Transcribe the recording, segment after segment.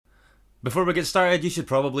Before we get started, you should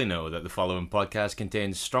probably know that the following podcast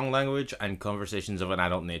contains strong language and conversations of an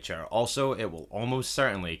adult nature. Also, it will almost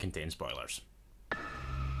certainly contain spoilers.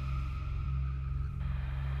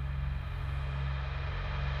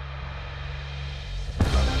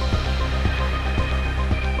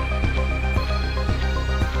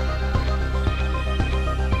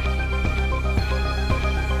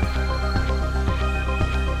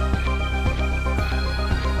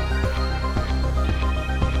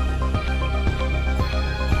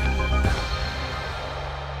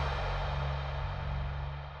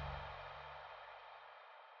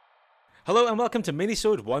 Hello and welcome to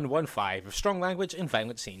Minisode 115 of Strong Language and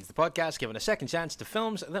Violent Scenes, the podcast giving a second chance to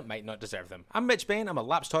films that might not deserve them. I'm Mitch Bain, I'm a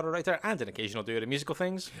lapsed horror writer and an occasional doer of musical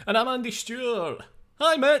things. And I'm Andy Stewart.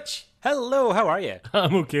 Hi, Mitch. Hello, how are you?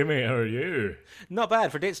 I'm okay, mate. How are you? Not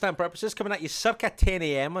bad, for date stamp purposes, coming at you circa 10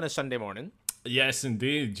 a.m. on a Sunday morning. Yes,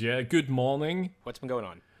 indeed. Yeah, good morning. What's been going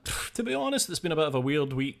on? To be honest, it's been a bit of a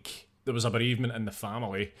weird week. There was a bereavement in the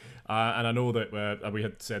family, and I know that we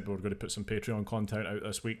had said we were going to put some Patreon content out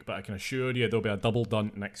this week, but I can assure you there'll be a double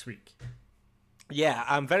done next week. Yeah,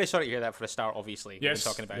 I'm very sorry to hear that for a start, obviously. Yes, We've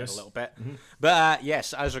been talking about it a little bit. Mm-hmm. But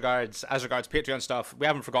yes, as regards Patreon stuff, we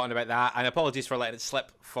haven't forgotten about that, and apologies for letting it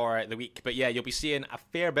slip for the week. But yeah, you'll be seeing a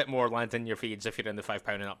fair bit more land in your feeds if you're in the £5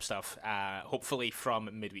 and up stuff, hopefully from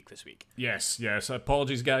midweek this week. Yes.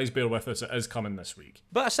 Apologies, guys. Bear with us. It is coming this week.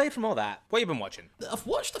 But aside from all that, what have you been watching? I've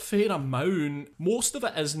watched a fair amount. Most of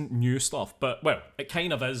it isn't new stuff, but, well, it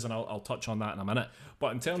kind of is, and I'll touch on that in a minute.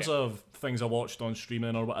 But in terms of things I watched on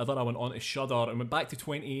streaming or whatever, I went on to Shudder and went back to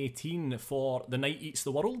 2018 for The Night Eats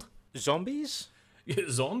the World. Zombies?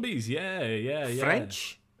 Zombies, yeah.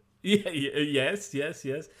 French? Yes.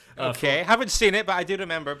 Okay, haven't seen it, but I do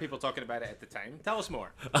remember people talking about it at the time. Tell us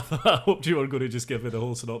more. I hoped you were going to just give me the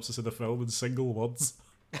whole synopsis of the film in single words.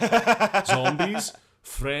 Zombies,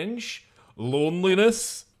 French,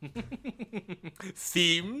 loneliness.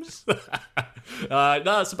 Themes?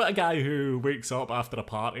 No, it's about a guy who wakes up after a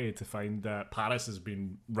party to find that Paris has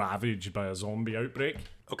been ravaged by a zombie outbreak.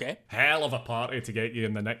 Okay. Hell of a party to get you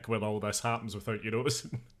in the nick when all this happens without you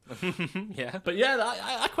noticing. Yeah. But yeah,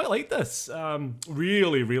 I quite like this.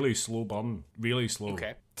 Really slow burn. Really slow.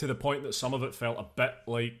 Okay. To the point that some of it felt a bit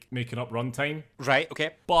like making up runtime. Right,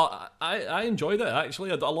 okay. But I enjoyed it, actually.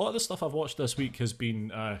 A lot of the stuff I've watched this week has been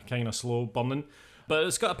kind of slow burning. But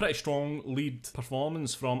it's got a pretty strong lead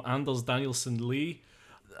performance from Anders Danielsen Lee.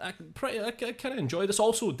 I kind of enjoy this.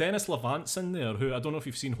 Also, Dennis Levant's in there, who I don't know if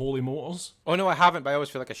you've seen Holy Motors. Oh no, I haven't, but I always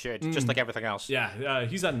feel like I should, just like everything else. Yeah,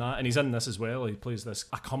 he's in that, and he's in this as well. He plays this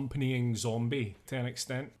accompanying zombie to an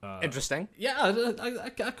extent. Interesting. Yeah,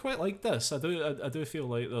 I quite like this. I do feel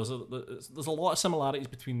like there's a lot of similarities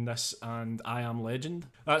between this and I Am Legend.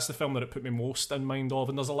 That's the film that it put me most in mind of,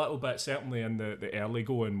 and there's a little bit certainly in the early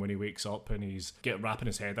going when he wakes up and he's wrapping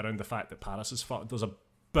his head around the fact that Paris is fucked. There's a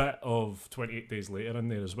bit of 28 Days Later in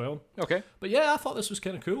there as well. Okay. But yeah, I thought this was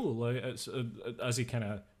kind of cool. Like, it's as he kind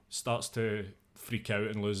of starts to freak out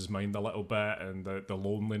and lose his mind a little bit, and the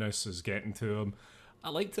loneliness is getting to him. I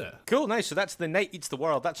liked it. Cool, nice. So that's The Night Eats the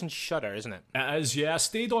World. That's in Shudder, isn't it? It is, yeah. I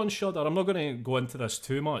stayed on Shudder. I'm not going to go into this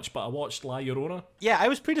too much, but I watched La Llorona. Yeah, I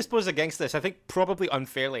was predisposed against this, I think probably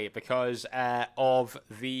unfairly, because of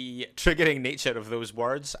the triggering nature of those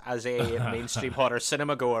words as a mainstream horror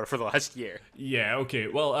cinema goer for the last year. Yeah, okay.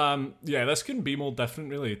 Well, this couldn't be more different,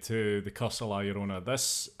 really, to The Curse of La Llorona.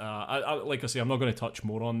 This, like I say, I'm not going to touch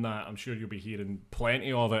more on that. I'm sure you'll be hearing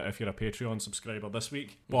plenty of it if you're a Patreon subscriber this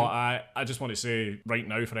week. But I just want to say right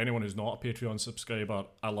now, for anyone who's not a Patreon subscriber,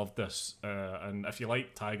 I love this. And if you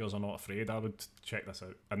like Tigers Are Not Afraid, I would check this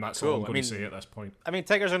out. And that's all I'm going to say at this point. I mean,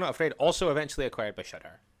 Tigers Are Not Afraid, also eventually acquired by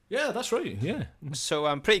Shudder. Yeah, that's right, yeah.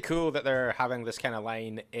 So pretty cool that they're having this kind of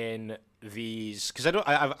line in these, because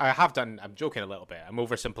I'm joking a little bit, I'm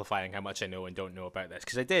oversimplifying how much I know and don't know about this,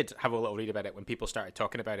 because I did have a little read about it when people started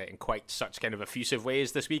talking about it in quite such kind of effusive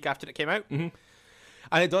ways this week after it came out. Mm-hmm.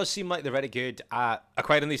 And it does seem like they're very good at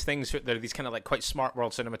acquiring these things. They're these kind of like quite smart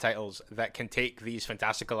world cinema titles that can take these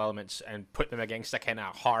fantastical elements and put them against a kind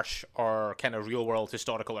of harsh or kind of real world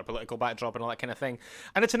historical or political backdrop and all that kind of thing.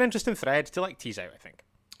 And it's an interesting thread to like tease out, I think.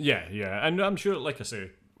 Yeah. And I'm sure, like I say,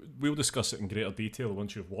 we'll discuss it in greater detail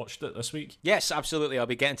once you've watched it this week. Yes, absolutely. I'll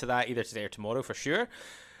be getting to that either today or tomorrow for sure.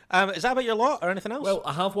 Is that about your lot or anything else? Well,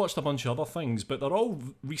 I have watched a bunch of other things, but they're all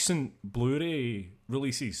recent Blu-ray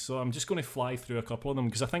releases, so I'm just going to fly through a couple of them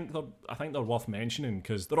because I think they're worth mentioning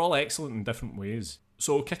because they're all excellent in different ways.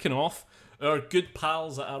 So kicking off, our good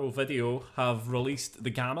pals at Arrow Video have released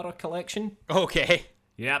the Gamera collection. Okay.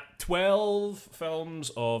 Yep, 12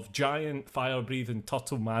 films of giant fire-breathing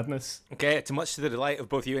turtle madness. Okay, to much to the delight of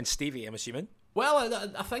both you and Stevie, I'm assuming. Well,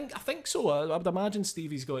 I think so. I would imagine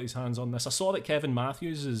Stevie's got his hands on this. I saw that Kevin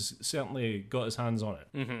Matthews has certainly got his hands on it.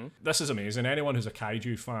 Mm-hmm. This is amazing. Anyone who's a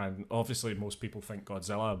kaiju fan, obviously most people think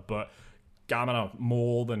Godzilla, but Gamera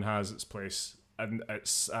more than has its place. And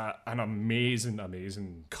it's an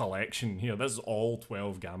amazing collection here. This is all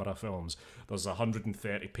 12 Gamera films. There's a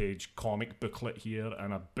 130-page comic booklet here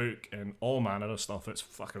and a book and all manner of stuff. It's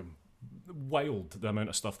fucking wild, the amount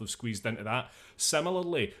of stuff they've squeezed into that.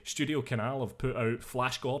 Similarly, Studio Canal have put out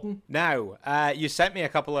Flash Gordon. Now, you sent me a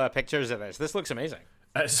couple of pictures of this. This looks amazing.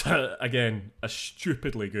 It's, again, a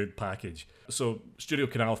stupidly good package. So, Studio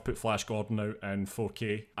Canal have put Flash Gordon out in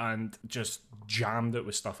 4K and just jammed it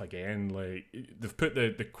with stuff again. Like, they've put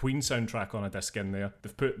the Queen soundtrack on a disc in there.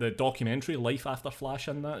 They've put the documentary Life After Flash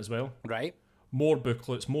in that as well. Right. More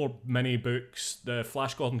booklets, more mini books, the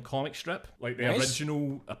Flash Gordon comic strip, like the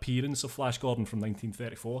original appearance of Flash Gordon from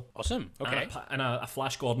 1934. Awesome. Okay. And a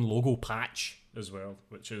Flash Gordon logo patch as well,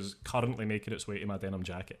 which is currently making its way to my denim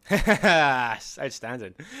jacket.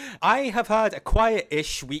 Outstanding. I have had a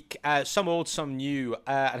quiet-ish week, some old, some new,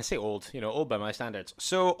 and I say old, old by my standards.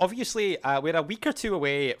 So obviously, we're a week or two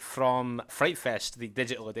away from Fright Fest, the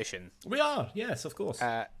digital edition. We are, yes, of course.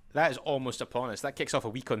 That is almost upon us. That kicks off a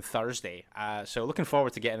week on Thursday. So looking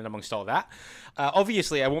forward to getting in amongst all that.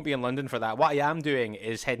 Obviously, I won't be in London for that. What I am doing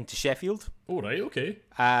is heading to Sheffield. Oh, right, okay.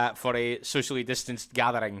 For a socially distanced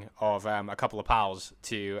gathering of a couple of pals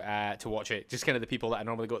to watch it. Just kind of the people that I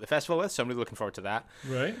normally go to the festival with. So I'm really looking forward to that.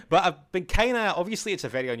 Right. But I've been obviously it's a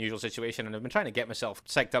very unusual situation, and I've been trying to get myself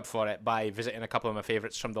psyched up for it by visiting a couple of my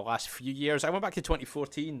favourites from the last few years. I went back to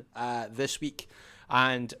 2014 this week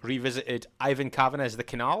and revisited Ivan Kavanaugh's The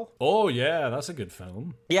Canal. Oh, yeah, that's a good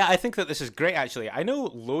film. Yeah, I think that this is great, actually. I know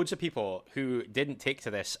loads of people who didn't take to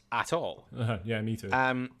this at all. Yeah, me too.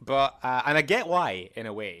 But and I get why, in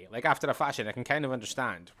a way. Like, after a fashion, I can kind of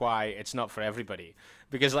understand why it's not for everybody.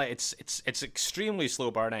 Because, like, it's extremely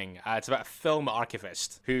slow burning. It's about a film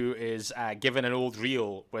archivist who is given an old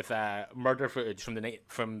reel with murder footage from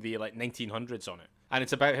the like 1900s on it. And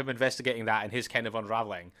it's about him investigating that and his kind of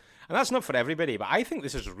unraveling. And that's not for everybody, but I think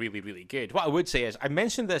this is really, really good. What I would say is, I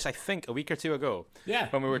mentioned this, I think, a week or two ago. Yeah.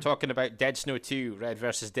 When we were talking about Dead Snow 2, Red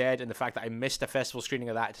vs. Dead, and the fact that I missed a festival screening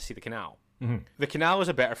of that to see The Canal. Mm-hmm. The Canal is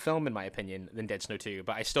a better film, in my opinion, than Dead Snow 2,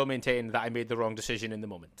 but I still maintain that I made the wrong decision in the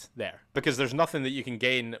moment there. Because there's nothing that you can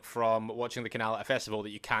gain from watching The Canal at a festival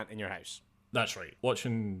that you can't in your house. That's right.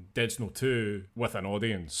 Watching Dead Snow 2 with an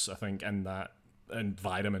audience, I think, in that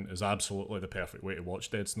environment is absolutely the perfect way to watch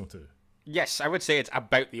Dead Snow 2. Yes, I would say it's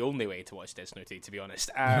about the only way to watch Dead Snow 2, to be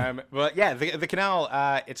honest. But yeah, the Canal,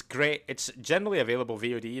 it's great. It's generally available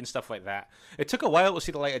VOD and stuff like that. It took a while to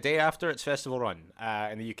see the light of day after its festival run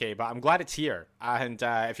in the UK, but I'm glad it's here. And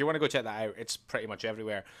if you want to go check that out, it's pretty much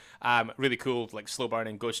everywhere. Really cool, like slow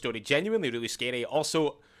burning ghost story. Genuinely really scary.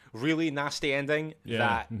 Also, really nasty ending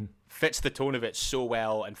that fits the tone of it so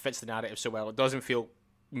well and fits the narrative so well. It doesn't feel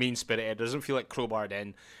mean-spirited. It doesn't feel like crowbarred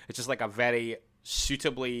in. It's just like a very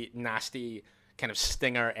suitably nasty kind of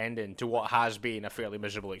stinger ending to what has been a fairly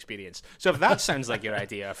miserable experience. So if that sounds like your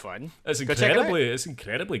idea of fun, it's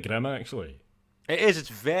incredibly grim, actually. It is. It's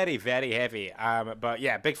very, very heavy. But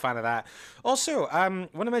yeah, big fan of that. Also,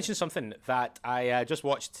 want to mention something that I just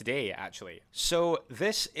watched today, actually. So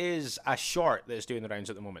this is a short that is doing the rounds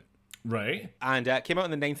at the moment. Right. And it came out on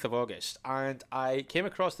the 9th of August. And I came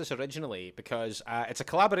across this originally because it's a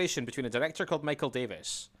collaboration between a director called Michael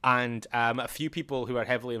Davis and a few people who are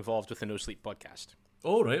heavily involved with the No Sleep podcast.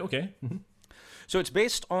 Oh, right. Okay. Mm-hmm. So it's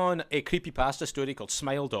based on a creepypasta story called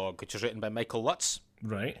Smile Dog, which is written by Michael Lutz.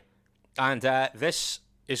 Right. And this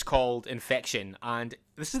is called Infection, and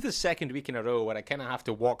this is the second week in a row where I kind of have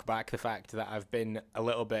to walk back the fact that I've been a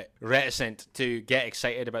little bit reticent to get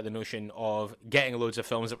excited about the notion of getting loads of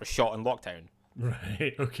films that were shot in lockdown.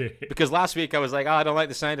 Right, okay. Because last week I was like, I don't like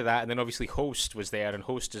the sound of that, and then obviously Host was there, and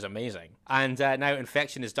Host is amazing. And now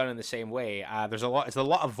Infection is done in the same way. There's a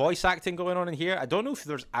lot of voice acting going on in here. I don't know if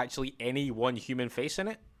there's actually any one human face in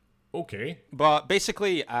it. Okay. But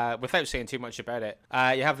basically, without saying too much about it,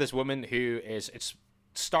 you have this woman who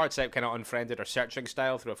starts out kind of unfriended or searching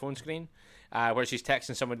style through a phone screen, where she's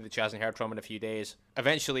texting somebody that she hasn't heard from in a few days.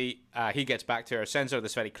 Eventually, he gets back to her, sends her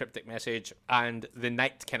this very cryptic message, and the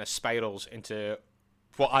night kind of spirals into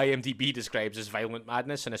what IMDb describes as violent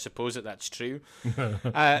madness, and I suppose that's true.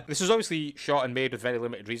 This is obviously shot and made with very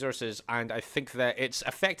limited resources, and I think that it's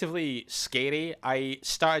effectively scary. I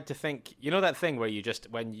started to think, you know that thing where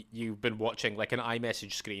when you've been watching like an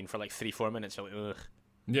iMessage screen for like 3-4 minutes, you're like, ugh.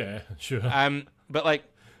 Yeah, sure. But like,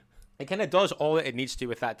 it kind of does all that it needs to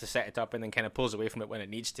with that to set it up, and then kind of pulls away from it when it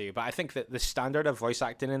needs to. But I think that the standard of voice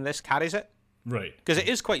acting in this carries it. Right. Because it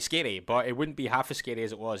is quite scary, but it wouldn't be half as scary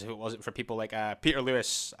as it was if it wasn't for people like Peter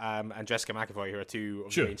Lewis and Jessica McAvoy, who are two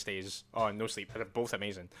of the mainstays on No Sleep. They're both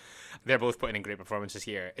amazing. They're both putting in great performances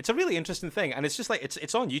here. It's a really interesting thing, and it's just like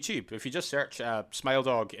it's on YouTube. If you just search Smile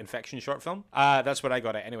Dog Infection short film, that's where I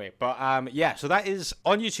got it anyway. But yeah, so that is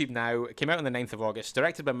on YouTube now. It came out on the 9th of August,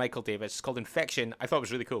 directed by Michael Davis. It's called Infection. I thought it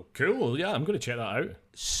was really cool. Cool. Yeah, I'm going to check that out.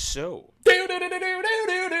 So,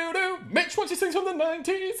 Mitch wants to sing from the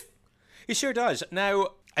 90s. He sure does. Now,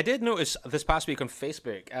 I did notice this past week on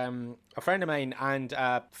Facebook, a friend of mine and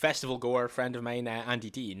a festival goer friend of mine, Andy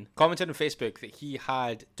Dean, commented on Facebook that he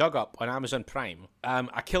had dug up on Amazon Prime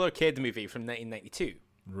a Killer Kid movie from 1992.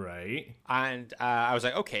 Right. And I was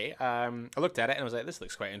like, okay. I looked at it and I was like, this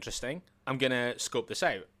looks quite interesting. I'm going to scope this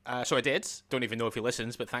out. So I did. Don't even know if he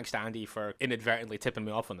listens, but thanks to Andy for inadvertently tipping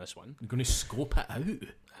me off on this one. You're going to scope it out?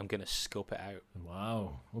 I'm going to scope it out.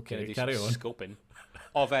 Wow. Okay, carry on. Scoping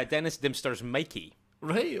of Dennis Dimster's Mikey.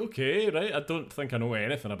 Right, okay, right. I don't think I know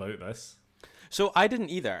anything about this. So I didn't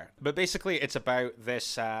either. But basically it's about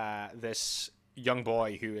this this young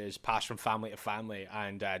boy who is passed from family to family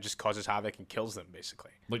and just causes havoc and kills them,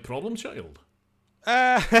 basically. Like Problem Child?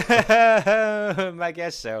 I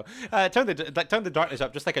guess so. Turn the darkness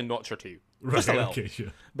up just like a notch or two. Right, just a little. okay,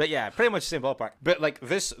 sure. But yeah, pretty much the same ballpark. But like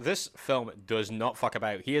this film does not fuck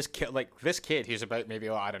about. He has like this kid who's about maybe,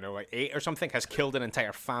 I don't know, like 8 or something, has killed an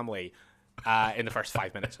entire family in the first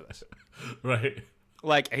 5 minutes of this. Right.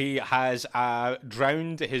 Like, he has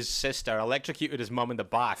drowned his sister, electrocuted his mum in the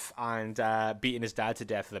bath, and beaten his dad to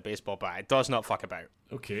death with a baseball bat. It does not fuck about.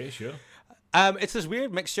 Okay, sure. It's this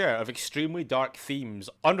weird mixture of extremely dark themes,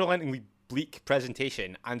 unrelentingly bleak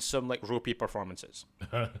presentation, and some, like, ropey performances.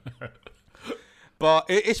 But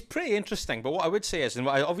it's pretty interesting. But what I would say is, and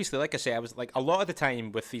obviously, like I say, I was, like, a lot of the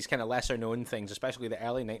time with these kind of lesser-known things, especially the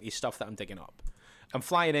early 90s stuff that I'm digging up, I'm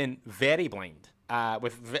flying in very blind.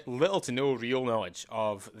 With little to no real knowledge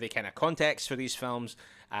of the kind of context for these films,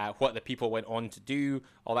 what the people went on to do,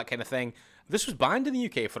 all that kind of thing. This was banned in the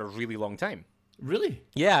UK for a really long time. Really?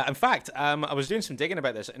 Yeah, in fact, I was doing some digging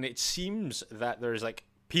about this, and it seems that there's like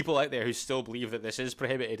people out there who still believe that this is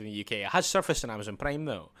prohibited in the UK. It has surfaced on Amazon Prime,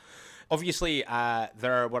 though. Obviously,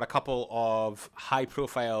 there were a couple of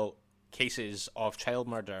high-profile cases of child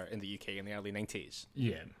murder in the UK in the early 90s.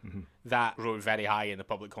 Yeah. Mm-hmm. That rode very high in the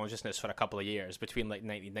public consciousness for a couple of years, between like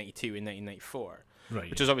 1992 and 1994, right?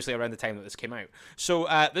 Which was obviously around the time that this came out. So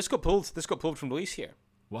this got pulled from release here.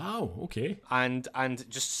 Wow. Okay. And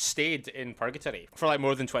just stayed in purgatory for like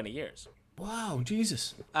more than 20 years. Wow,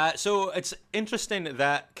 Jesus. So it's interesting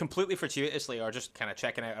that completely fortuitously, or just kind of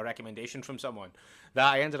checking out a recommendation from someone,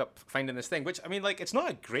 that I ended up finding this thing. Which, I mean, like, it's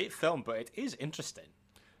not a great film, but it is interesting.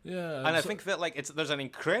 Yeah, and I think that like there's an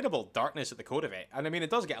incredible darkness at the core of it, and I mean it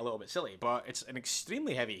does get a little bit silly, but it's an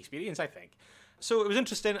extremely heavy experience, I think. So it was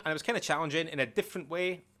interesting, and it was kind of challenging in a different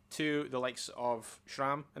way to the likes of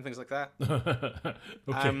Shram and things like that.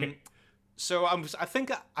 Okay. So I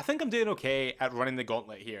think I'm doing okay at running the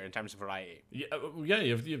gauntlet here in terms of variety. Yeah,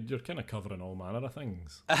 you're kind of covering all manner of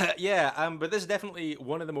things. But this is definitely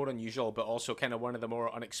one of the more unusual, but also kind of one of the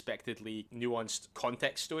more unexpectedly nuanced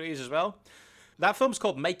context stories as well. That film's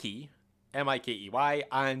called Mikey, Mikey,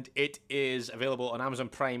 and it is available on Amazon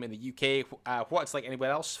Prime in the UK. What it's like anywhere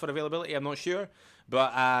else for availability, I'm not sure.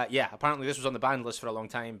 But yeah, apparently this was on the banned list for a long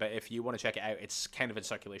time, but if you want to check it out, it's kind of in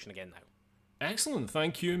circulation again now. Excellent,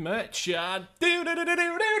 thank you, Mitch. What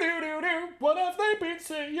have they been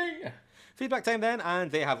saying? Feedback time then, and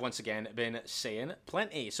they have once again been saying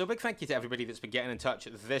plenty. So big thank you to everybody that's been getting in touch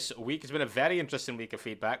this week. It's been a very interesting week of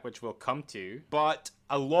feedback, which we'll come to, but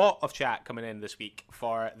a lot of chat coming in this week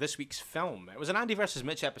for this week's film. It was an Andy versus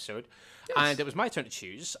Mitch episode, yes. And it was my turn to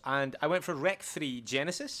choose, and I went for Rec 3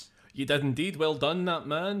 Genesis. You did indeed. Well done, that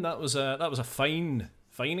man. That was a fine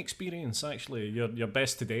experience, actually. Your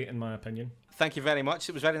best to date, in my opinion. Thank you very much.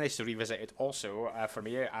 It was very nice to revisit it also for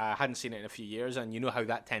me. I hadn't seen it in a few years, and you know how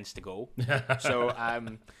that tends to go. So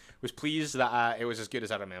was pleased that it was as good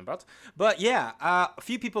as I remembered. But yeah, a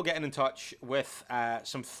few people getting in touch with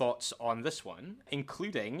some thoughts on this one,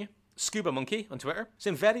 including Scuba Monkey on Twitter,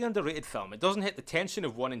 saying very underrated film. It doesn't hit the tension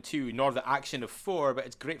of 1 and 2, nor the action of 4, but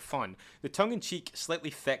it's great fun. The tongue-in-cheek, slightly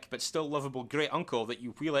thick, but still lovable great uncle that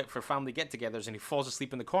you wheel out for family get-togethers and he falls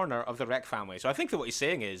asleep in the corner of the Wreck family. So I think that what he's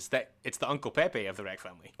saying is that it's the Uncle Pepe of the Wreck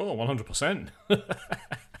family. Oh, 100%.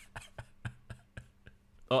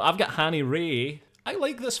 Oh, I've got Hanny Ray. I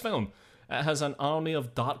like this film. It has an Army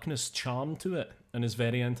of Darkness charm to it and is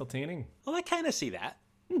very entertaining. Well, I kind of see that.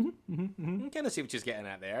 Kind of see what she's getting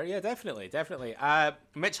at there. Yeah, definitely.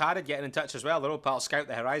 Mitch Harrod getting in touch as well. Their old pal Scout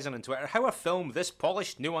the Horizon on Twitter. How a film this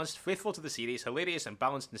polished, nuanced, faithful to the series, hilarious and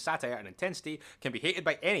balanced in satire and intensity can be hated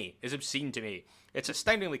by any is obscene to me. It's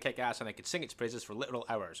astoundingly kick-ass and I could sing its praises for literal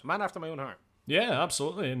hours. Man after my own heart. Yeah,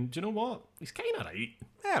 absolutely. And do you know what? He's kind of right.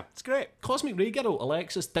 Yeah, it's great. Cosmic Ray Girl,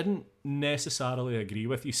 Alexis didn't necessarily agree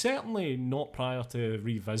with you. Certainly not prior to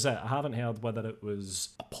Revisit. I haven't heard whether it was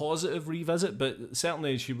a positive revisit, but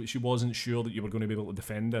certainly she wasn't sure that you were going to be able to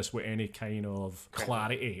defend this with any kind of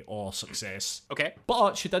clarity or success. Okay.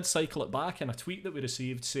 But she did cycle it back in a tweet that we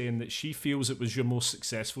received saying that she feels it was your most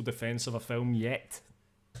successful defence of a film yet.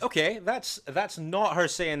 Okay, that's not her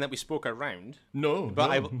saying that we spoke around. No,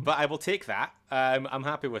 but no. I will take that. I'm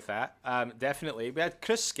happy with that. Definitely. We had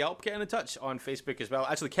Chris Skelp getting in touch on Facebook as well.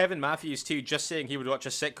 Actually, Kevin Matthews too, just saying he would watch a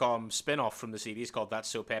sitcom spin-off from the series called That's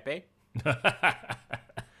So Pepe.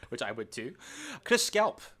 Which I would too. Chris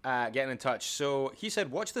Skelp getting in touch. So he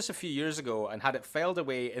said, watched this a few years ago and had it filed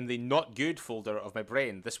away in the not good folder of my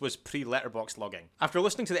brain. This was pre-letterboxd logging. After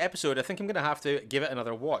listening to the episode, I think I'm going to have to give it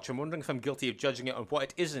another watch. I'm wondering if I'm guilty of judging it on what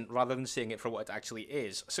it isn't rather than seeing it for what it actually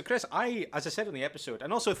is. So Chris, as I said in the episode,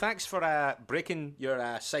 and also thanks for breaking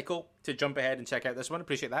your cycle to jump ahead and check out this one.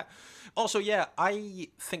 Appreciate that. Also, yeah, I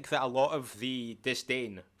think that a lot of the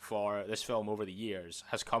disdain for this film over the years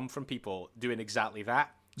has come from people doing exactly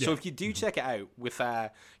that. So if you do check it out with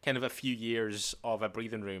kind of a few years of a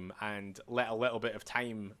breathing room and let a little bit of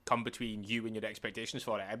time come between you and your expectations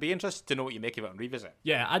for it, I'd be interested to know what you make of it on Revisit.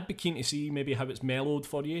 Yeah, I'd be keen to see maybe how it's mellowed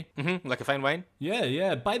for you. Mm-hmm, like a fine wine.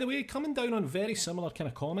 Yeah. By the way, coming down on a very similar kind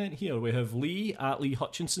of comment here, we have Lee at Lee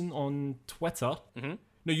Hutchinson on Twitter. Mm-hmm.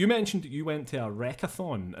 Now, you mentioned that you went to a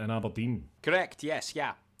Recathon in Aberdeen. Correct, yes,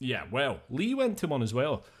 yeah. Yeah, well, Lee went to one as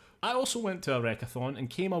well. I also went to a Recathon and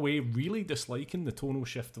came away really disliking the tonal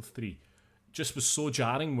shift of 3. Just was so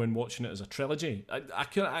jarring when watching it as a trilogy. I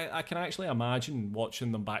can actually imagine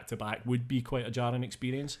watching them back to back would be quite a jarring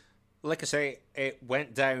experience. Like I say, it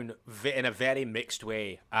went down in a very mixed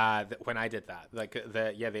way when I did that. Like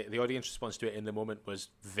the audience response to it in the moment was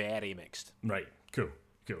very mixed. Right, cool.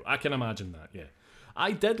 I can imagine that. Yeah,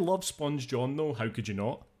 I did love Sponge John though. How could you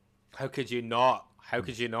not? How could you not?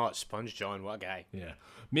 Sponge John, what a guy. Yeah.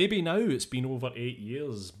 Maybe now it's been over 8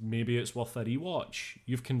 years. Maybe it's worth a rewatch.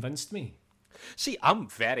 You've convinced me. See, I'm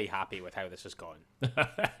very happy with how this has gone.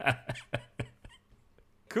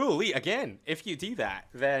 Cool, Lee. Again, if you do that,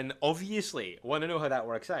 then obviously want to know how that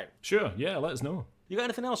works out. Sure, yeah, let us know. You got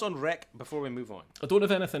anything else on Rec before we move on? I don't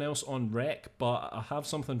have anything else on Rec, but I have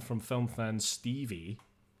something from film fan Stevie.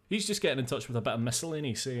 He's just getting in touch with a bit of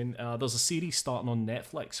miscellany saying there's a series starting on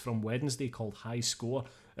Netflix from Wednesday called High Score,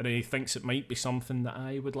 and he thinks it might be something that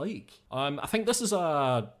I would like. I think this is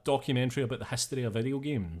a documentary about the history of video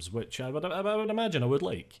games, which I would imagine I would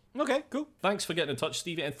like. Okay, cool. Thanks for getting in touch,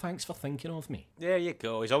 Stevie, and thanks for thinking of me. There you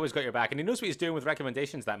go. He's always got your back, and he knows what he's doing with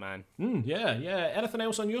recommendations, that man. Yeah. Anything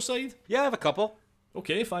else on your side? Yeah, I have a couple.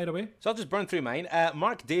 Okay, fire away. So I'll just burn through mine.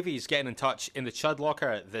 Mark Davies getting in touch in the Chud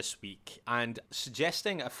Locker this week and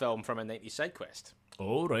suggesting a film from a 90s side quest.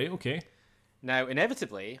 Oh, right, okay. Now,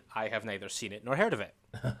 inevitably, I have neither seen it nor heard of it.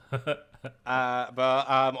 But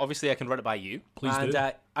obviously I can run it by you. Please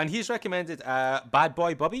do. And he's recommended Bad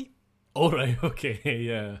Boy Bubby. Oh, right, okay,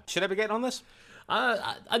 yeah. Should I be getting on this?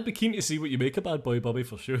 I'd be keen to see what you make of Bad Boy Bubby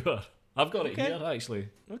for sure. I've got it here, actually.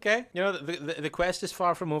 Okay. You know, the quest is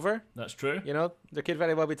far from over. That's true. You know, there could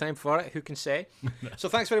very well be time for it. Who can say? So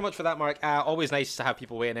thanks very much for that, Mark. Always nice to have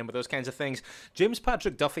people weighing in with those kinds of things. James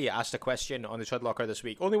Patrick Duffy asked a question on the Chud Locker this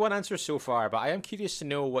week. Only one answer so far, but I am curious to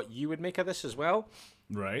know what you would make of this as well.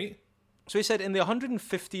 Right. So he said, in the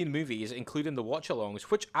 115 movies, including the watch-alongs,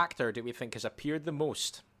 which actor do we think has appeared the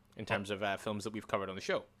most in terms of films that we've covered on the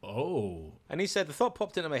show? Oh. And he said, the thought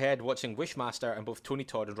popped into my head watching Wishmaster and both Tony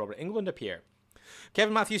Todd and Robert Englund appear.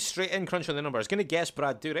 Kevin Matthews, straight in, crunch on the numbers. Going to guess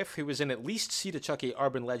Brad Dourif, who was in at least Seed of Chucky,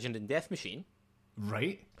 Urban Legend, and Death Machine.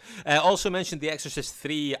 Right. Also mentioned The Exorcist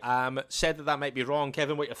 3, said that might be wrong.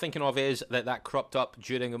 Kevin, what you're thinking of is that cropped up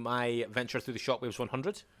during my venture through the Shockwaves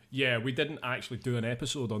 100. Yeah, we didn't actually do an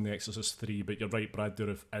episode on The Exorcist 3, but you're right, Brad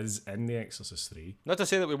Dourif is in The Exorcist 3. Not to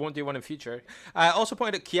say that we won't do one in future. Also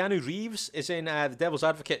pointed out Keanu Reeves is in The Devil's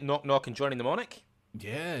Advocate, Knock Knock, and Johnny Mnemonic.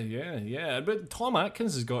 Yeah. But Tom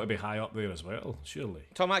Atkins has got to be high up there as well, surely.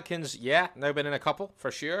 Tom Atkins, yeah, now been in a couple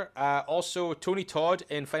for sure. Also Tony Todd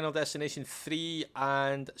in Final Destination 3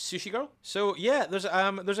 and Sushi Girl. So yeah, there's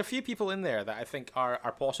a few people in there that I think are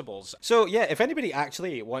possibles. So yeah, if anybody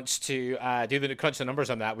actually wants to crunch the numbers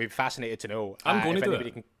on that, we'd be fascinated to know. I'm going to do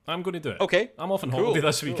it. I'm going to do it. Okay. I'm off on holiday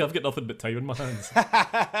this week. I've got nothing but time in my hands.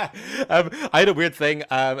 I had a weird thing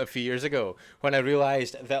a few years ago when I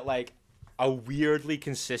realized that like a weirdly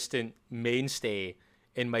consistent mainstay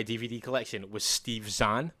in my DVD collection was Steve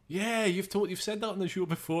Zahn. Yeah, you've said that on the show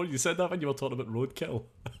before. You said that when you were talking about Roadkill.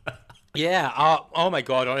 Yeah. Oh my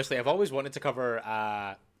god. Honestly, I've always wanted to cover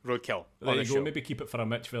Roadkill There on you the go. show. Maybe keep it for a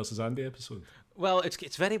Mitch versus Andy episode. Well,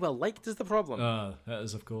 it's very well liked is the problem. That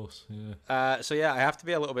is, of course. Yeah. So yeah, I have to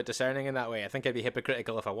be a little bit discerning in that way. I think I'd be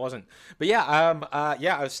hypocritical if I wasn't. But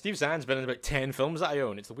yeah, Steve Zahn's been in about 10 films that I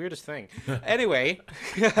own. It's the weirdest thing. Anyway,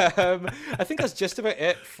 I think that's just about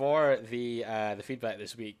it for the feedback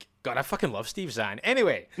this week. God, I fucking love Steve Zahn.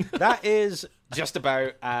 Anyway, that is just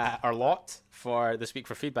about our lot for this week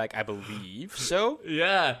for feedback, I believe. So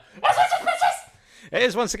Yeah. it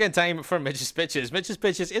is once again time for Mitch's Pitches. Mitch's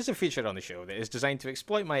Pitches is a feature on the show that is designed to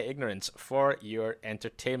exploit my ignorance for your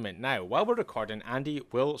entertainment. Now, while we're recording, Andy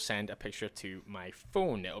will send a picture to my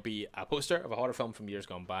phone. It'll be a poster of a horror film from years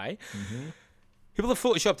gone by. Mm-hmm. People have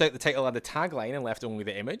photoshopped out the title and the tagline and left only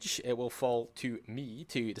the image. It will fall to me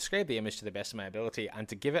to describe the image to the best of my ability and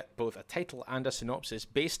to give it both a title and a synopsis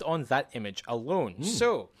based on that image alone.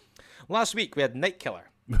 So, last week we had Night Killer.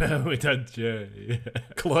 We did, yeah.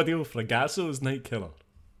 Claudio Fragasso's Night Killer.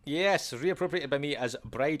 Yes, reappropriated by me as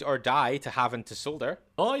Bride or Die to Have and to Solder.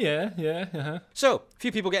 Oh, yeah. So, a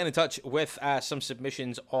few people getting in touch with some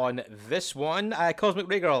submissions on this one. Cosmic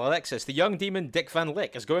Ray Girl, Alexis, the young demon Dick Van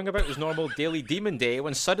Lick is going about his normal daily demon day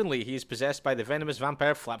when suddenly he is possessed by the venomous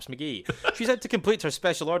vampire Flaps McGee. She's out to complete her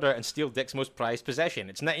special order and steal Dick's most prized possession.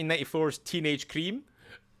 It's 1994's Teenage Cream.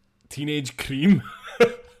 Teenage Cream?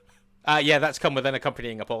 Yeah, that's come with an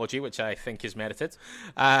accompanying apology, which I think is merited.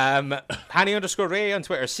 Hanny_Ray on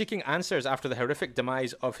Twitter, seeking answers after the horrific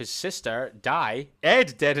demise of his sister,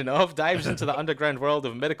 Ed, dead enough, dives into the underground world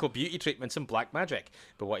of miracle beauty treatments and black magic.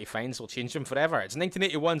 But what he finds will change him forever. It's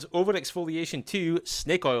 1981's Overexfoliation 2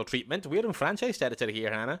 Snake Oil Treatment. We're in franchise territory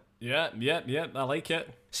here, Hannah. Yeah, I like it.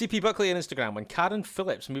 CP Buckley on Instagram, when Karen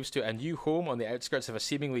Phillips moves to a new home on the outskirts of a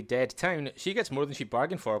seemingly dead town, she gets more than she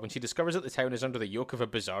bargained for when she discovers that the town is under the yoke of a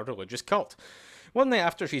bizarre religious cult. One night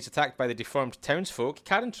after she's attacked by the deformed townsfolk,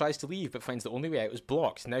 Karen tries to leave but finds the only way out is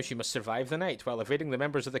blocked. Now she must survive the night while evading the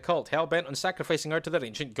members of the cult, hell-bent on sacrificing her to their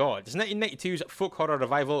ancient gods. 1992's folk horror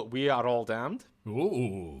revival, We Are All Damned.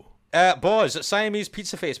 Ooh. Boz, Siamese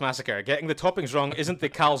Pizza Face Massacre. Getting the toppings wrong isn't the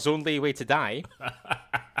calzone way to die.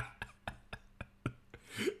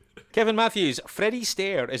 Kevin Matthews, Freddie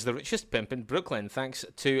Stair is the richest pimp in Brooklyn thanks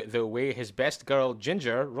to the way his best girl,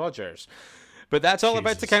 Ginger Rogers. But that's all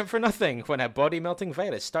about to count for nothing when a body-melting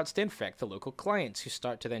virus starts to infect the local clients, who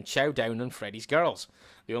start to then chow down on Freddie's girls.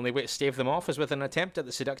 The only way to stave them off is with an attempt at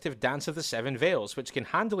the seductive Dance of the Seven Veils, which can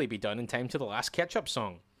handily be done in time to the last Ketchup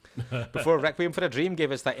song. Before Requiem for a Dream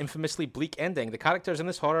gave us that infamously bleak ending, the characters in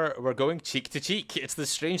this horror were going cheek to cheek. It's the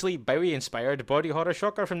strangely Bowie-inspired body horror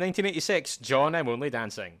shocker from 1986, John, I'm Only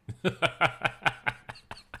Dancing.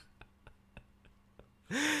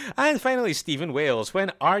 And finally, Stephen Wales.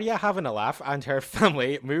 When Arya having a laugh and her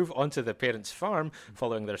family move onto the parents' farm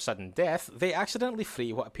following their sudden death, they accidentally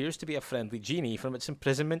free what appears to be a friendly genie from its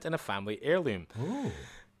imprisonment in a family heirloom. Ooh.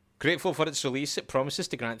 Grateful for its release, it promises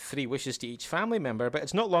to grant 3 wishes to each family member, but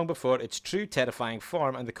it's not long before its true terrifying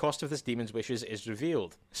form and the cost of this demon's wishes is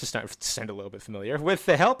revealed. This is starting to sound a little bit familiar. With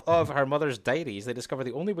the help of her mother's diaries, they discover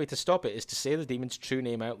the only way to stop it is to say the demon's true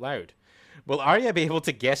name out loud. Will Arya be able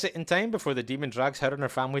to guess it in time before the demon drags her and her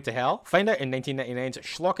family to hell? Find out in 1999's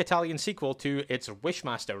schlock Italian sequel to its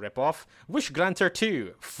Wishmaster ripoff, Wish Granter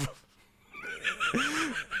 2.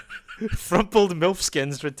 Frumpled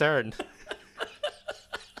Milfskins return.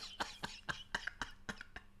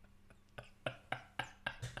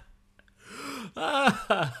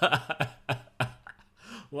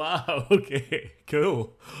 Wow, okay,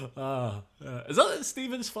 cool. Is that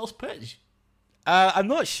Stephen's first pitch? I'm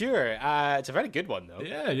not sure. It's a very good one, though.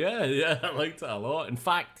 Yeah, I liked it a lot. In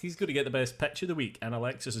fact, he's going to get the best pitch of the week, and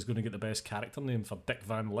Alexis is going to get the best character name for Dick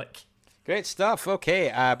Van Lick. Great stuff.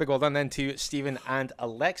 Okay, big well done then to Stephen and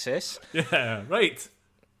Alexis. Yeah, right.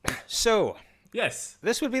 So, yes.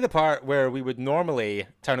 This would be the part where we would normally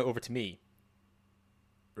turn it over to me.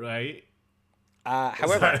 Right.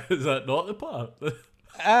 However... Is that not the part?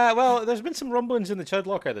 Well, there's been some rumblings in the Chud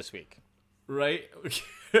Locker this week. Right.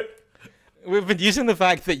 We've been using the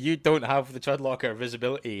fact that you don't have the Chudlocker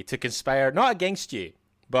visibility to conspire, not against you,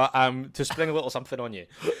 but to spring a little something on you.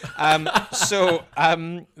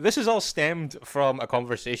 This is all stemmed from a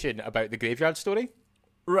conversation about the Graveyard Story.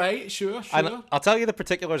 Right, sure. And I'll tell you the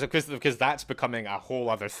particulars because that's becoming a whole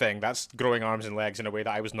other thing. That's growing arms and legs in a way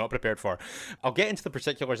that I was not prepared for. I'll get into the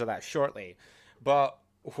particulars of that shortly. But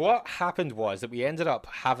what happened was that we ended up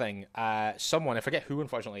having someone, I forget who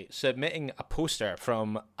unfortunately, submitting a poster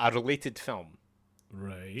from a related film.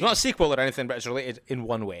 Right. It's not a sequel or anything, but it's related in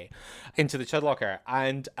one way into the Chudlocker.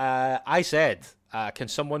 And I said, can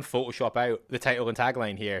someone Photoshop out the title and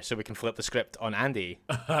tagline here so we can flip the script on Andy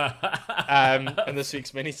in this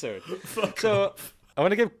week's minisode? So I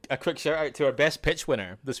want to give a quick shout out to our best pitch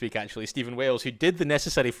winner this week, actually, Stephen Wales, who did the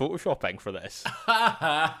necessary Photoshopping for this.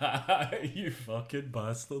 You fucking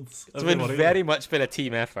bastards. It's very much been a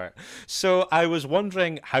team effort. So I was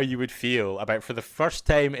wondering how you would feel about, for the first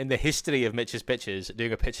time in the history of Mitch's Pitches,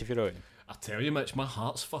 doing a pitch of your own. I tell you, Mitch, my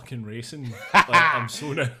heart's fucking racing. I'm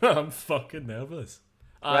I'm fucking nervous.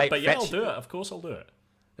 Right, but yeah, fetch. I'll do it. Of course, I'll do it.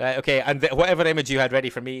 Right, okay, and whatever image you had ready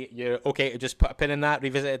for me, you're okay to just put a pin in that,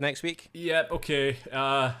 revisit it next week? Yep, okay.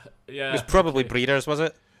 Yeah. It was probably Breeders, was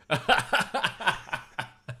it?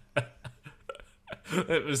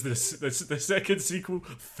 It was the second sequel,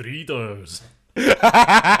 Three Doors.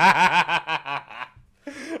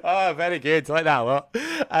 Oh, very good. I like that a lot.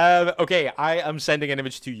 Okay, I am sending an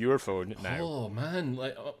image to your phone now. Oh man,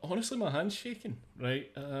 like honestly, my hand's shaking. Right.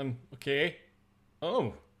 Okay.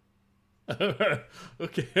 Oh.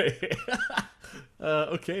 Okay.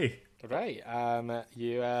 Okay. Right.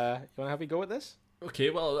 You want to have a go at this? Okay.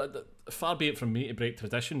 Well, far be it from me to break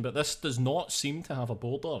tradition, but this does not seem to have a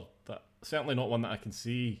border. Certainly not one that I can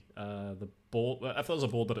see. The border. If there's a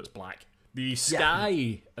border, it's black. The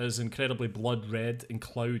sky is incredibly blood red and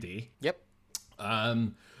cloudy. Yep.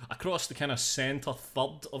 Across the kind of centre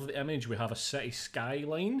third of the image, we have a city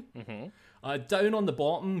skyline. Mm-hmm. Down on the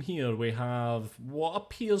bottom here, we have what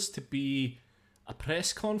appears to be a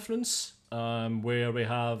press conference where we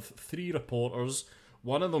have three reporters.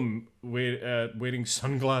 One of them wearing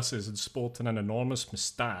sunglasses and sporting an enormous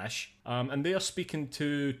moustache. And they are speaking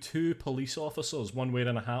to two police officers, one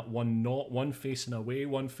wearing a hat, one not, one facing away,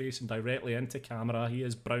 one facing directly into camera. He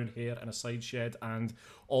has brown hair and a side shed and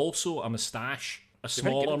also a moustache, a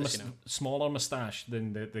smaller moustache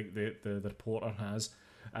than the reporter has.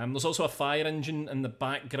 There's also a fire engine in the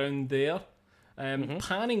background there.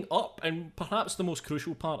 Panning up, and perhaps the most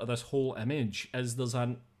crucial part of this whole image is there's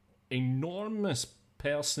an enormous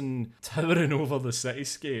person towering over the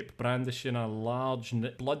cityscape, brandishing a large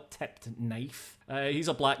blood-tipped knife. He's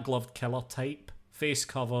a black-gloved killer type, face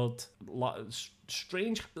covered,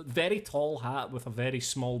 strange, very tall hat with a very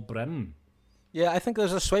small brim. Yeah, I think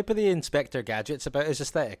there's a swipe of the Inspector Gadgets about his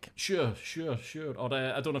aesthetic. Sure. Or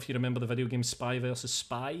I don't know if you remember the video game Spy vs.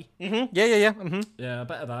 Spy. Mm-hmm. Yeah. Mm-hmm. Yeah, a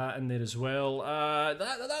bit of that in there as well.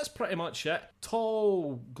 That's pretty much it.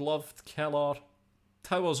 Tall, gloved killer,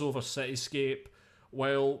 towers over cityscape,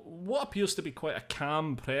 while what appears to be quite a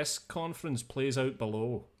calm press conference plays out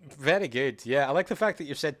below. Very good. Yeah, I like the fact that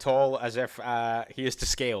you said tall as if he is to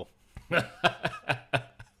scale.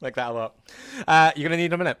 Like that a lot. You're gonna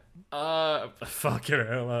need a minute. Fucking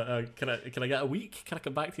hell. Can I get a week? Can I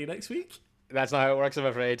come back to you next week? That's not how it works, I'm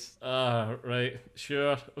afraid. Right.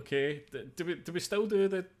 Sure. Okay. Do we still do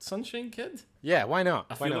the Sunshine Kid? Yeah, why not?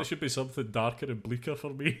 I feel it should be something darker and bleaker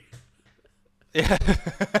for me. Yeah.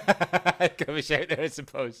 Give a shout there, I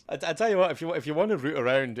suppose. I tell you what, if you want to root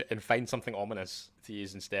around and find something ominous to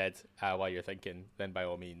use instead while you're thinking, then by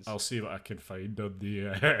all means. I'll see what I can find on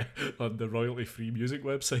the on the royalty-free music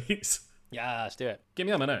websites. Yeah, let's do it. Give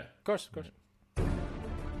me a minute. Of course. I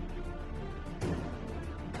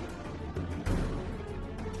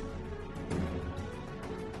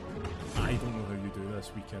don't know how you do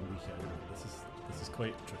this week in, week out. This is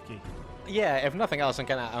quite tricky. Yeah, if nothing else, I'm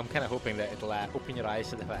kind of hoping that it'll open your eyes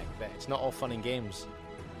to the fact that it's not all fun and games.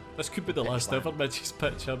 This could be the last ever Mitch's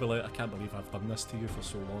pitch. I'll be like, I can't believe I've done this to you for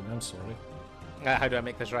so long. I'm sorry. How do I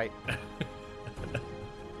make this right?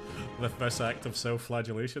 With this act of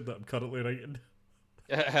self-flagellation that I'm currently writing.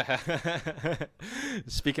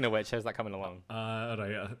 Speaking of which, how's that coming along?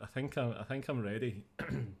 Right. I think I'm ready.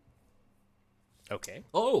 Okay.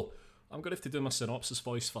 Oh, I'm going to have to do my synopsis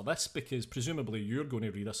voice for this because presumably you're going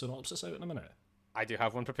to read a synopsis out in a minute. I do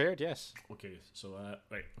have one prepared, yes. Okay, so,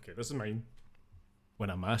 right, okay, this is mine. When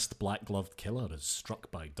a masked black-gloved killer is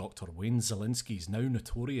struck by Dr. Wayne Zelinsky's now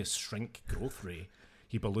notorious shrink growth ray,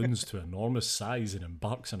 he balloons to enormous size and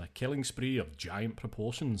embarks on a killing spree of giant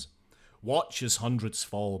proportions. Watch as hundreds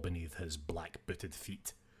fall beneath his black-booted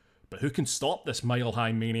feet. But who can stop this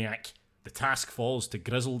mile-high maniac? The task falls to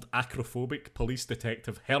grizzled, acrophobic police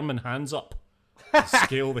detective Herman Handsup to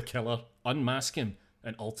scale the killer, unmask him,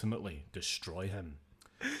 and ultimately destroy him.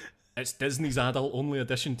 It's Disney's adult-only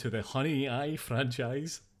addition to the Honey, I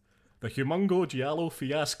franchise. The Humongo Giallo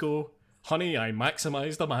fiasco. Honey, I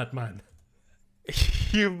maximized a madman.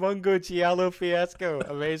 Humongo Giallo fiasco.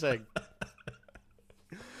 Amazing.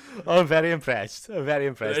 Oh, I'm very impressed.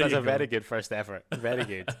 That's a very good first effort. Very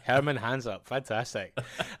good. Herman Handsup. Fantastic.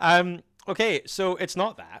 Okay, so it's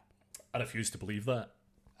not that. I refuse to believe that.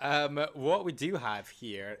 What we do have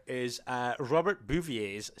here is Robert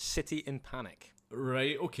Bouvier's City in Panic.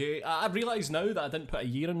 Right, okay. I realise now that I didn't put a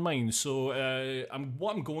year in mind, so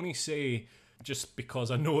what I'm going to say, just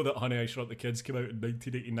because I know that Honey, I Shrunk the Kids came out in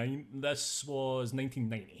 1989, this was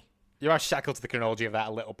 1990. You are shackled to the chronology of that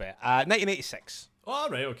a little bit. 1986. Oh,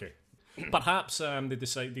 right, okay. Perhaps they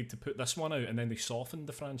decided to put this one out and then they softened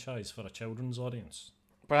the franchise for a children's audience.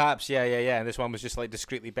 Perhaps, yeah. And this one was just like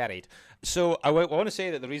discreetly buried. So I want to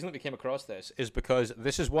say that the reason that we came across this is because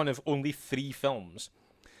this is one of only 3 films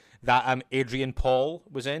that Adrian Paul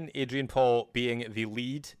was in. Adrian Paul being the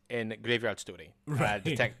lead in Graveyard Story. Right.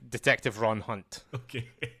 Detective Ron Hunt. Okay.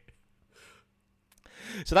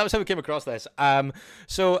 So that was how we came across this.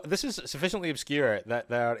 So this is sufficiently obscure that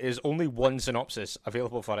there is only one synopsis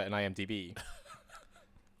available for it in IMDb.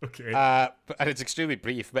 Okay. And it's extremely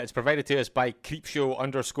brief, but it's provided to us by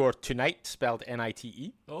Creepshow_Tonight, spelled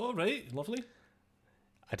Nite. Oh, right. Lovely.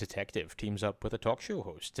 A detective teams up with a talk show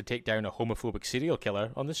host to take down a homophobic serial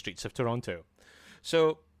killer on the streets of Toronto.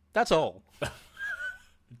 So that's all.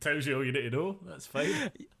 Tells you all you need to know. That's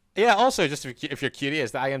fine. Yeah, also, just if you're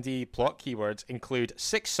curious, the IMDb plot keywords include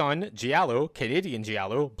Sick Son, Giallo, Canadian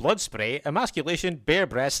Giallo, Blood Spray, Emasculation, Bare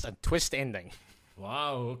Breast, and Twist Ending.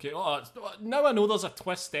 Wow, okay. Oh, now I know there's a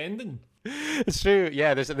twist ending. It's true,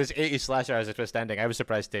 yeah, there's 80 slasher has a twist ending. I was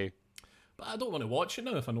surprised too. But I don't want to watch it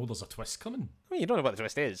now if I know there's a twist coming. I mean, you don't know what the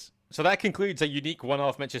twist is. So that concludes a unique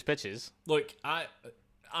one-off Mitch's Pitches. Look,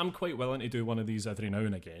 I'm quite willing to do one of these every now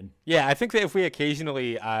and again. Yeah, I think that if we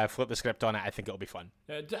occasionally flip the script on it, I think it'll be fun.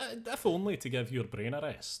 If only to give your brain a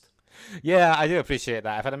rest. Yeah, I do appreciate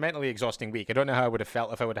that. I've had a mentally exhausting week. I don't know how I would have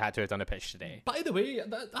felt if I would have had to have done a pitch today. By the way,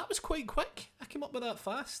 that was quite quick. I came up with that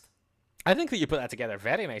fast. I think that you put that together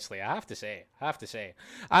very nicely, I have to say.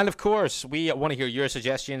 And of course, we want to hear your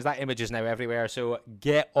suggestions. That image is now everywhere, so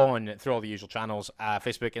get on through all the usual channels,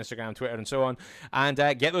 Facebook, Instagram, Twitter, and so on, and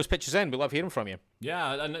get those pictures in. We love hearing from you.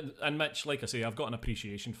 Yeah, and Mitch, like I say, I've got an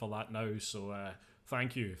appreciation for that now, so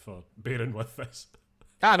thank you for bearing with this.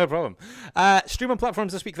 No problem. Streaming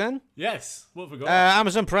platforms this week then? Yes, what have we got?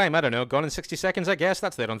 Amazon Prime, I don't know, Gone in 60 Seconds, I guess.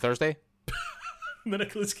 That's there on Thursday. The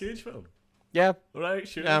Nicolas Cage film? Yeah. Right,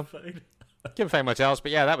 sure, yeah. Fine. Can't find much else,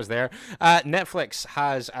 but yeah, that was there. Netflix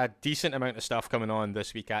has a decent amount of stuff coming on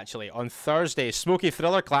this week, actually. On Thursday, Smoky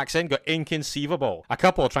Thriller Klaxon got Inconceivable. A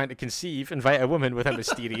couple trying to conceive invite a woman with a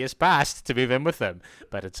mysterious past to move in with them,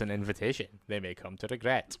 but it's an invitation they may come to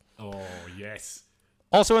regret. Oh, yes.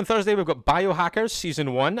 Also on Thursday, we've got Biohackers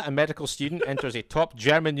Season 1. A medical student enters a top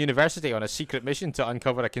German university on a secret mission to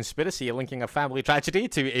uncover a conspiracy linking a family tragedy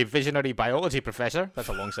to a visionary biology professor. That's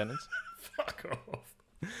a long sentence. Fuck off.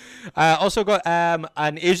 Also got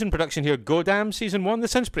an Asian production here, Godam Season 1.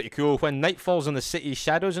 This sounds pretty cool. When night falls on the city,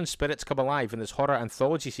 shadows and spirits come alive in this horror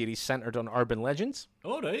anthology series centered on urban legends.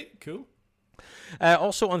 All right, cool.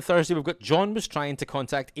 Also on Thursday, we've got John Was Trying to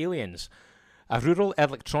Contact Aliens. A rural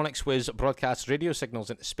electronics whiz broadcasts radio signals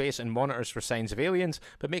into space and monitors for signs of aliens,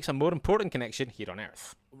 but makes a more important connection here on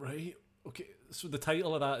Earth. Right, okay. So the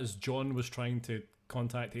title of that is John Was Trying to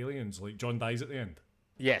Contact Aliens, like John dies at the end.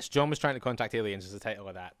 Yes, John Was Trying to Contact Aliens is the title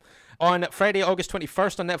of that. On Friday, August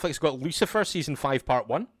 21st on Netflix, we've got Lucifer Season 5 Part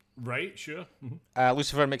 1. Right, sure. Mm-hmm.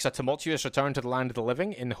 Lucifer makes a tumultuous return to the land of the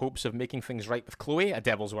living in hopes of making things right with Chloe, a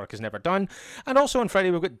devil's work is never done. And also on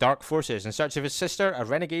Friday, we've got Dark Forces. In search of his sister, a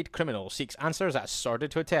renegade criminal seeks answers at a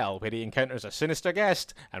sordid hotel where he encounters a sinister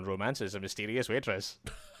guest and romances a mysterious waitress.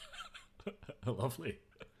 Lovely.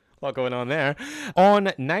 A lot going on there.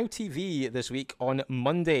 On Now TV this week, on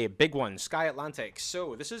Monday, big one, Sky Atlantic.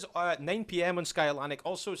 So this is 9 p.m. on Sky Atlantic,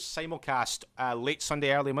 also simulcast late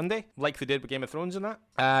Sunday, early Monday, like they did with Game of Thrones and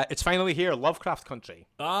that. It's finally here, Lovecraft Country.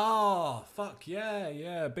 Oh, fuck,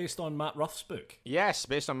 yeah, based on Matt Ruff's book. Yes,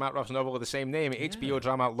 based on Matt Ruff's novel of the same name. HBO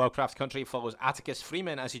drama Lovecraft Country follows Atticus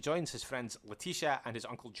Freeman as he joins his friends Letitia and his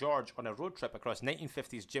uncle George on a road trip across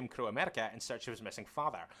 1950s Jim Crow America in search of his missing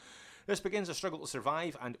father. This begins a struggle to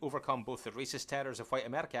survive and overcome both the racist terrors of white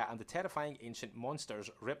America and the terrifying ancient monsters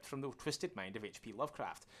ripped from the twisted mind of H.P.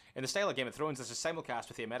 Lovecraft. In the style of Game of Thrones, this is simulcast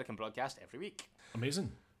with the American broadcast every week.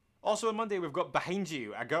 Amazing. Also on Monday, we've got Behind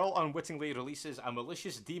You. A girl unwittingly releases a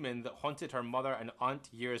malicious demon that haunted her mother and aunt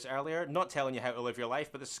years earlier. Not telling you how to live your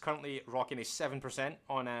life, but this is currently rocking a 7%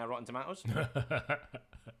 on Rotten Tomatoes.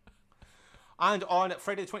 And on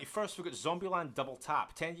Friday the 21st, we've got Zombieland Double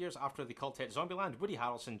Tap. 10 years after the cult hit Zombieland, Woody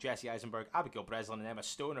Harrelson, Jesse Eisenberg, Abigail Breslin, and Emma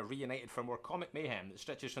Stone are reunited for more comic mayhem that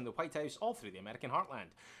stretches from the White House all through the American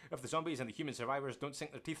heartland. If the zombies and the human survivors don't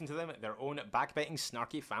sink their teeth into them, their own backbiting,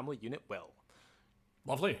 snarky family unit will.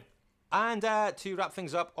 Lovely. And to wrap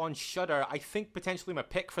things up on Shudder, I think potentially my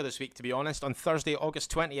pick for this week, to be honest, on Thursday,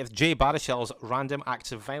 August 20th, Jay Baruchel's Random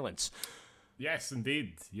Acts of Violence. Yes,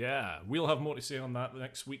 indeed. Yeah, we'll have more to say on that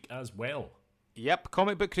next week as well. Yep,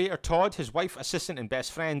 comic book creator Todd, his wife, assistant, and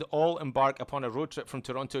best friend all embark upon a road trip from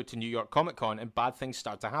Toronto to New York Comic Con, and bad things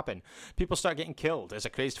start to happen. People start getting killed as a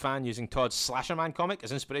crazed fan using Todd's Slasher Man comic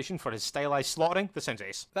as inspiration for his stylized slaughtering. This sounds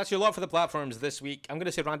ace. That's your lot for the platforms this week. I'm going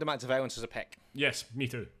to say Random Acts of Violence is a pick. Yes, me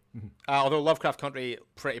too. Although Lovecraft Country,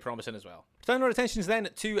 pretty promising as well. Turn our attentions then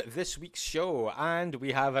to this week's show, and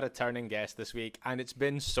we have a returning guest this week, and it's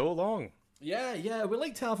been so long. Yeah, we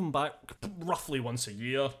like to have him back roughly once a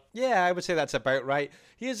year. Yeah, I would say that's about right.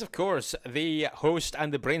 He is, of course, the host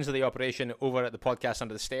and the brains of the operation over at the podcast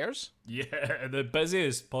Under the Stairs. Yeah, the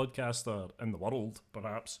busiest podcaster in the world,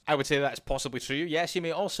 perhaps. I would say that's possibly true. Yes, you may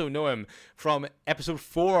also know him from episode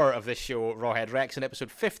 4 of this show, Rawhead Rex, and episode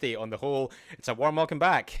 50 on the whole. It's a warm welcome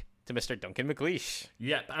back to Mr. Duncan McLeish.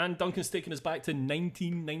 Yep, and Duncan's taking us back to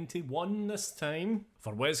 1991 this time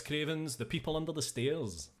for Wes Craven's The People Under the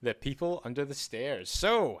Stairs. The People Under the Stairs.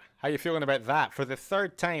 So, how are you feeling about that? For the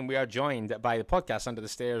third time, we are joined by the podcast Under the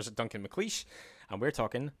Stairs, Duncan McLeish, and we're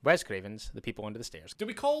talking Wes Craven's The People Under the Stairs. Do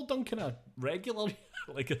we call Duncan a regular,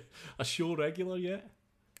 like a show regular yet?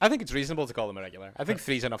 I think it's reasonable to call him a regular. I think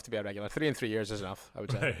 3's enough to be a regular. 3 in 3 years is enough, I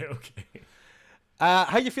would say. Right, okay.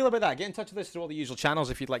 How you feel about that? Get in touch with us through all the usual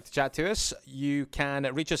channels if you'd like to chat to us. You can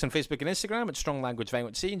reach us on Facebook and Instagram at Strong Language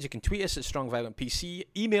Violent Scenes. You can tweet us at Strong Violent PC.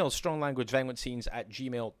 Email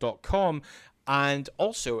stronglanguageviolentscenes@gmail.com. And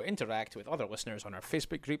also interact with other listeners on our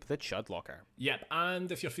Facebook group, The Chud Locker. Yep,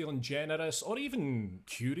 and if you're feeling generous or even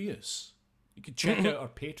curious, you can check out our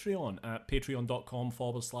Patreon at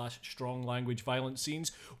patreon.com/Strong Language Violent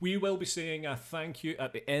Scenes. We will be saying a thank you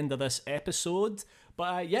at the end of this episode.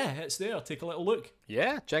 But yeah, it's there. Take a little look.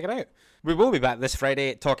 Yeah, check it out. We will be back this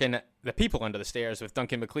Friday talking The People Under the Stairs with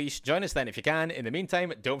Duncan McLeish. Join us then if you can. In the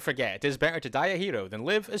meantime, don't forget, it is better to die a hero than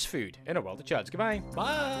live as food in a world of chuds. Goodbye.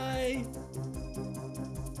 Bye.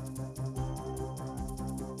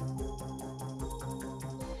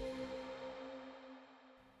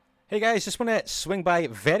 Hey guys, just want to swing by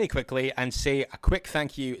very quickly and say a quick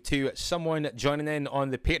thank you to someone joining in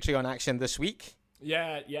on the Patreon action this week.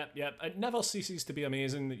 Yeah. It never ceases to be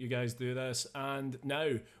amazing that you guys do this. And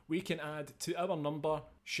now we can add to our number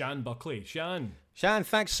Shan Buckley. Shan,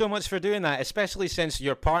 thanks so much for doing that, especially since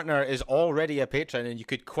your partner is already a patron and you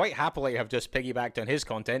could quite happily have just piggybacked on his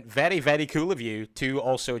content. Very, very cool of you to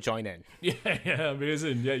also join in. Yeah,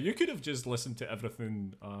 amazing. Yeah, you could have just listened to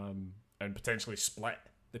everything and potentially split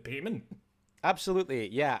the payment. Absolutely,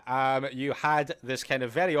 yeah. You had this kind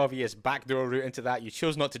of very obvious backdoor route into that. You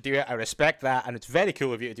chose not to do it. I respect that, and it's very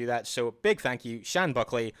cool of you to do that. So big thank you, Shan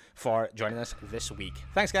Buckley, for joining us this week.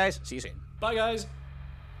 Thanks, guys. See you soon. Bye, guys.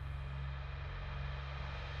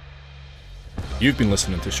 You've been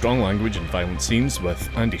listening to Strong Language and Violent Scenes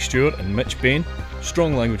with Andy Stewart and Mitch Bain.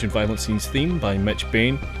 Strong Language and Violent Scenes theme by Mitch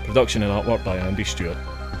Bain. Production and artwork by Andy Stewart.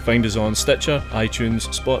 Find us on Stitcher, iTunes,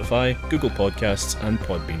 Spotify, Google Podcasts and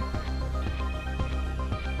Podbean.